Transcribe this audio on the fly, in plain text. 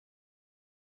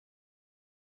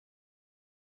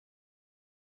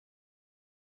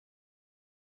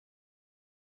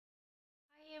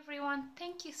Hey everyone,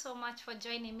 thank you so much for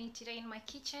joining me today in my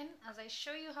kitchen as I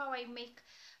show you how I make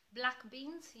black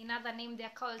beans. In other name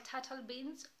they're called turtle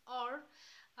beans, or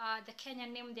the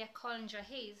Kenyan name they're called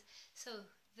Njahis. So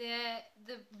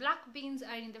the black beans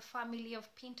are in the family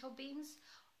of pinto beans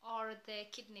or the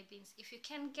kidney beans. If you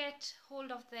can get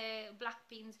hold of the black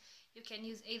beans, you can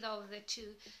use either of the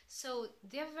two. So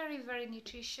they're very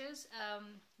nutritious.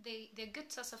 They're good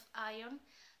source of iron,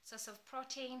 source of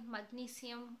protein,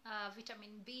 magnesium,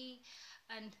 vitamin B,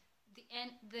 and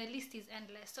the list is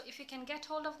endless. So if you can get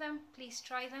hold of them, please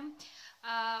try them.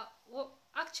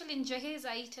 Actually, njahis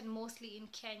are eaten mostly in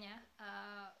Kenya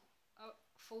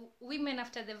for women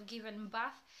after they've given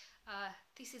birth.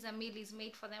 This is a meal is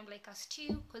made for them like a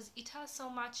stew because it has so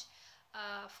much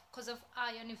because of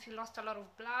iron. If you lost a lot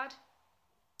of blood,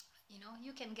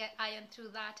 you can get iron through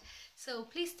that. So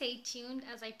please stay tuned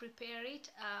as I prepare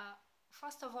it.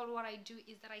 First of all, what I do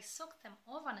is that I soak them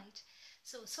overnight.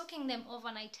 So soaking them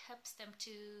overnight helps them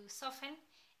to soften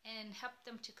and help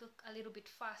them to cook a little bit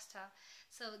faster.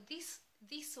 So this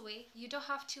way you don't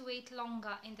have to wait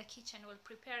longer in the kitchen while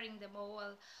preparing them or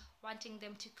while wanting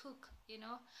them to cook.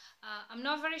 I'm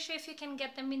not very sure if you can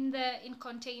get them in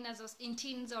containers or in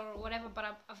tins or whatever, but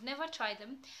I've never tried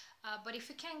them. But if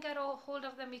you can get a hold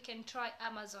of them, you can try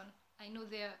Amazon. I know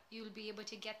you'll be able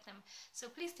to get them. So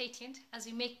please stay tuned as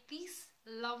we make these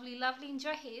lovely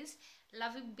njahis,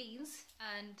 lovely beans,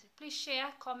 and please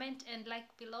share, comment, and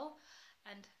like below,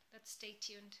 and let's stay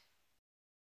tuned.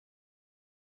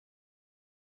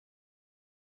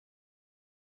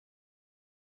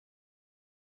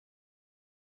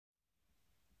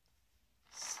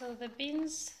 So the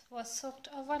beans were soaked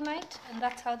overnight, and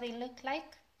that's how they look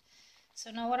like.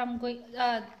 So now what I'm going,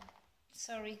 the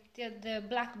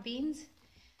black beans.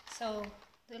 So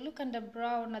they look under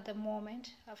brown at the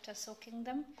moment after soaking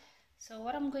them. So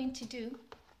what I'm going to do,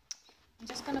 I'm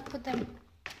just going to put them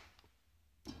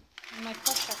in my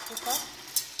pressure cooker.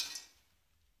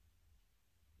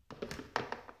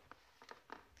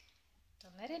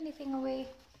 Don't let anything away.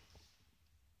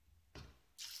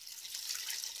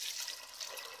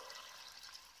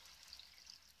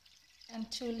 And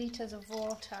 2 liters of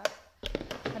water.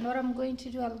 And what I'm going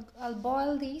to do, I'll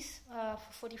boil these for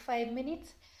 45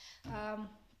 minutes.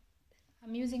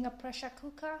 I'm using a pressure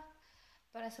cooker,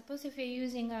 but I suppose if you're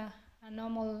using a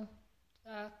normal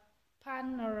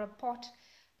pan or a pot,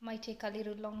 it might take a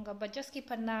little longer, but just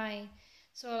keep an eye.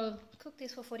 So I'll cook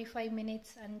this for 45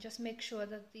 minutes and just make sure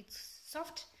that it's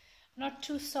soft, not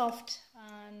too soft,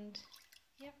 and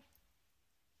yeah.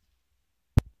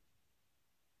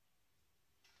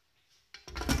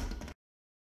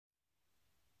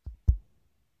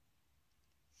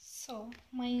 So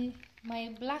my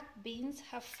black beans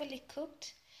have fully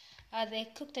cooked. They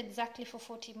cooked exactly for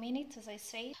 40 minutes, as I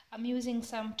say. I'm using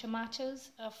some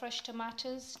tomatoes, fresh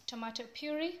tomatoes, tomato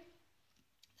puree.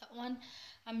 That one.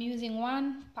 I'm using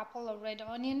 1 purple or red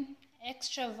onion,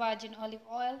 extra virgin olive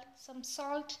oil, some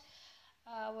salt.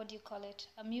 What do you call it?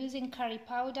 I'm using curry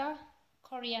powder,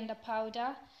 coriander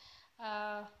powder,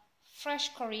 fresh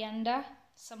coriander,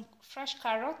 some fresh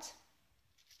carrots,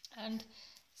 and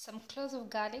some cloves of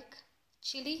garlic,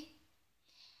 chili,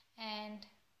 and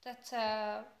that's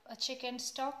a chicken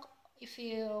stock. If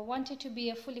you want it to be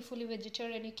a fully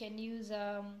vegetarian, you can use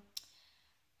a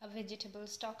vegetable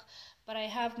stock, but I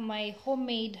have my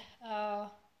homemade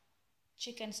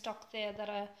chicken stock there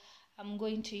that I'm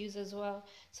going to use as well.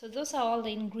 So those are all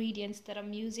the ingredients that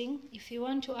I'm using. If you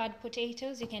want to add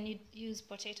potatoes, you can use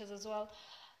potatoes as well.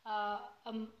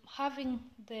 I'm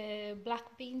having the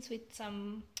black beans with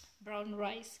some brown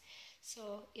rice,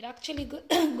 so it actually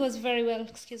goes very well,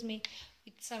 excuse me,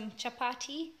 with some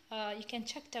chapati. You can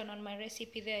check down on my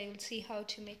recipe there, you'll see how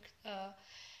to make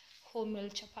wholemeal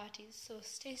chapatis. So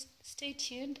stay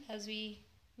tuned as we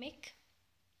make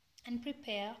and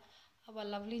prepare our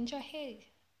lovely njahi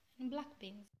and black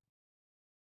beans.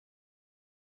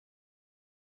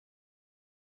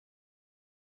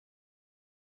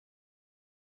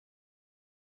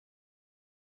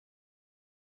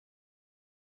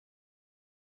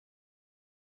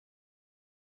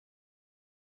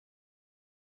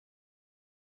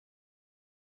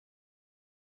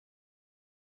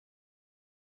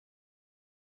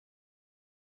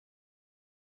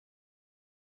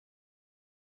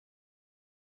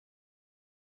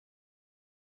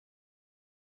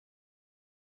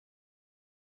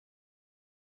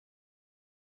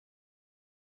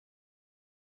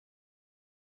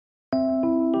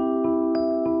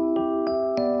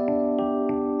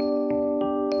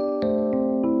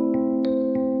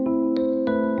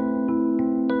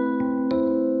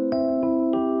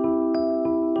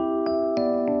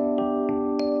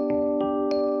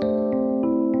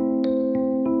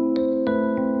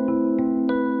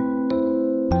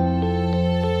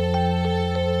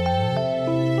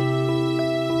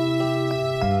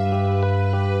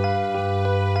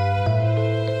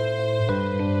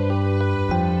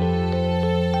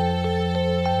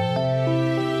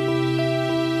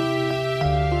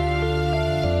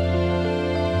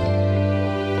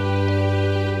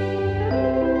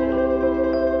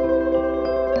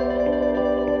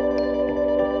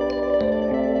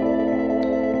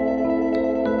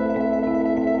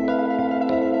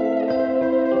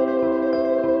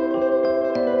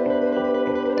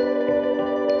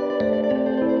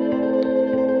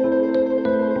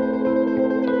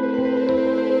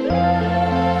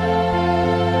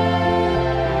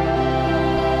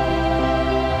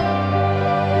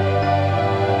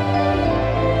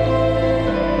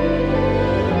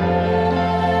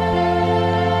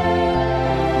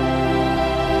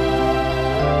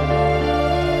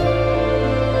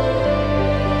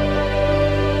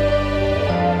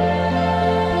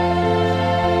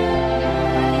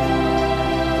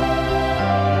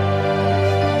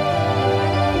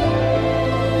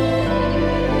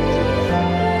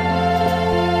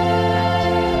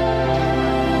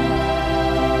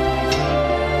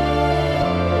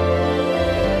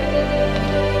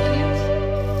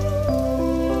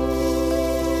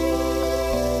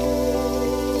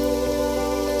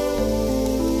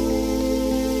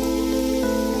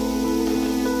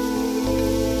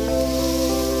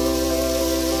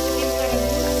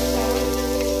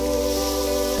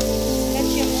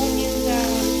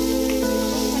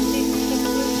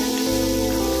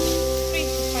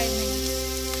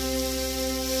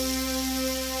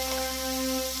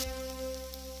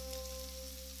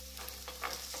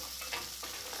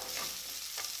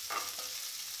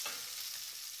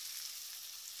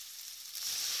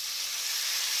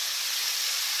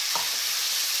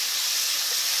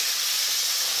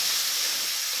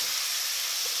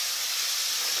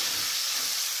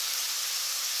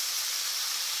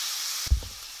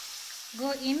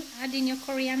 go in, add in your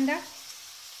coriander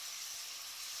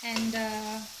and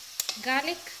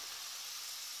garlic,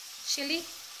 chili,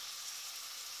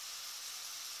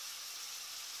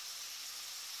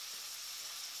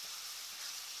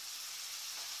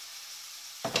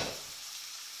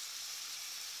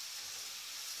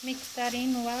 mix that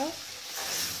in well.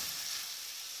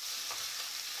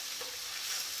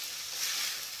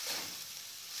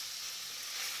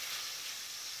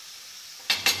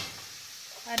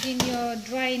 Add in your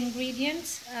dry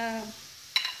ingredients, a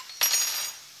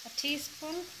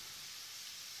teaspoon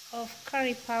of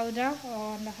curry powder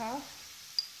or and a half,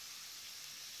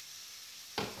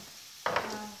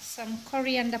 some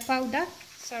coriander powder,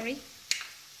 sorry,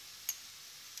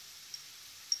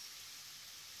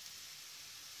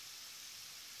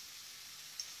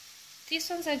 these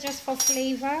ones are just for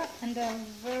flavor and a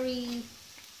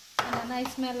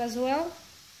nice smell as well.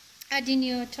 Add in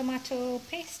your tomato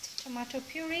paste, tomato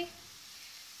puree.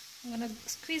 I'm gonna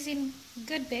squeeze in a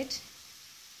good bit.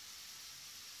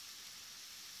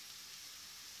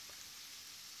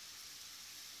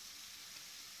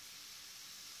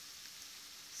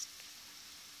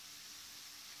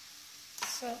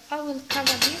 So I will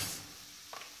cover this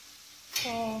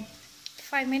for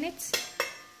 5 minutes.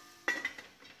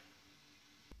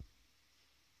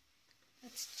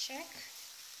 Let's check.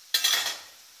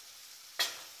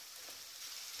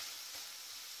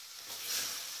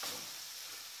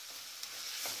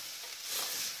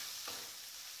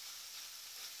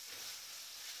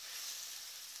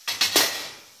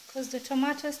 Because the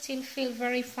tomatoes still feel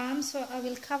very firm, so I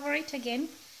will cover it again.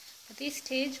 At this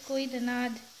stage, go ahead and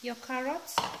add your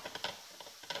carrots.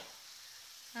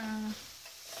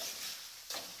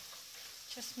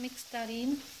 Just mix that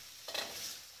in.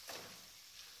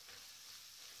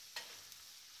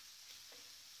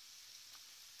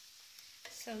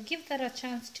 So give that a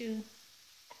chance to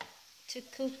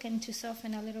cook and to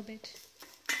soften a little bit.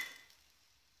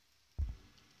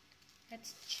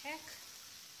 Let's check.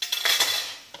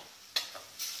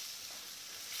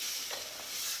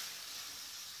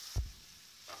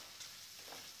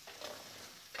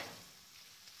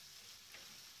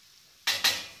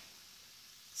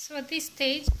 So at this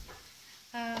stage,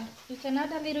 you can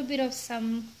add a little bit of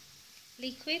some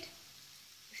liquid.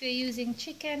 If you're using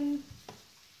chicken,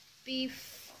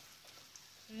 beef,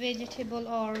 vegetable,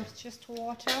 or just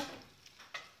water,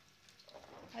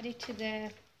 add it to the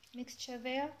mixture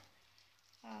there.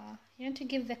 You want to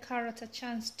give the carrots a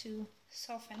chance to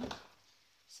soften.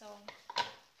 So I'm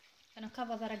going to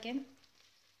cover that again.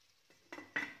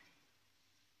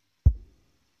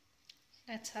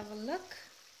 Let's have a look.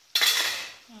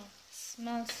 Oh,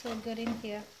 smells so good in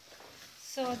here.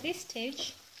 So at this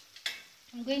stage,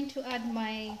 I'm going to add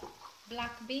my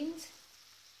black beans,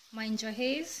 my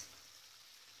Njahis.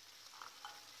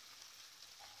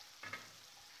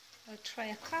 I'll try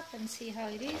a cup and see how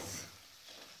it is.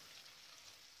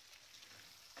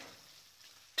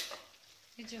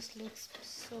 It just looks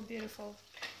so beautiful.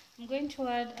 I'm going to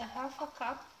add a half a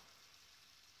cup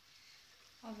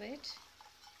of it.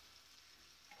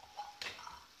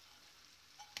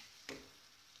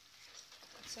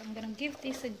 So I'm going to give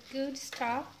this a good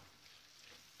stir.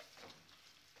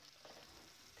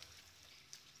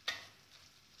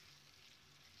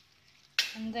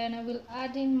 And then I will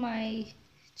add in my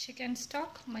chicken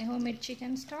stock, my homemade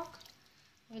chicken stock.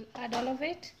 We'll add all of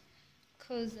it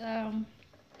because I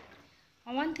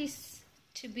want this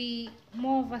to be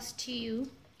more of a stew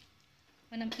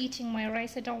when I'm eating my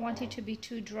rice. I don't want it to be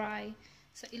too dry.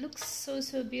 So it looks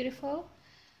so beautiful.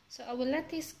 So I will let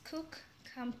this cook,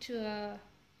 come to a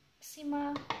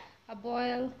simmer, a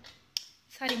boil,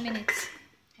 30 minutes,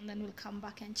 and then we'll come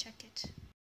back and check it.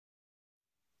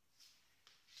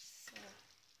 So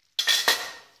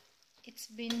it's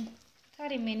been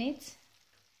 30 minutes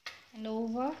and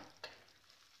over.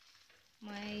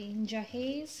 My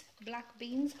Njahis, black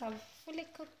beans, have fully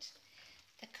cooked.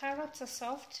 The carrots are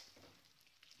soft.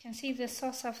 You can see the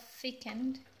sauce have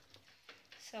thickened.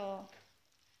 So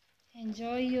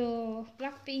enjoy your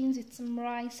black beans with some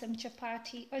rice, some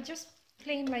chapati, or just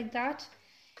plain like that.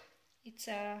 It's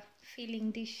a filling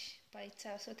dish by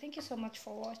itself. So thank you so much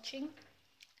for watching.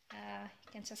 You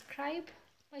can subscribe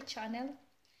my channel,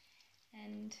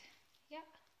 and yeah,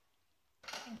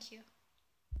 thank you.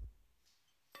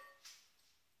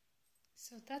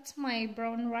 So that's my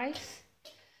brown rice.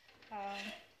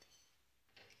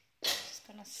 Just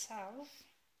gonna serve.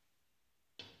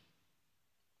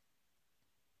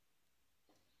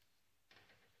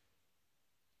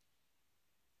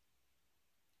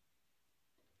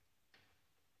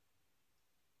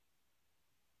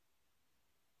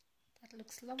 That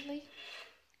looks lovely.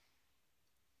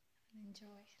 and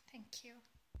enjoy. Thank you.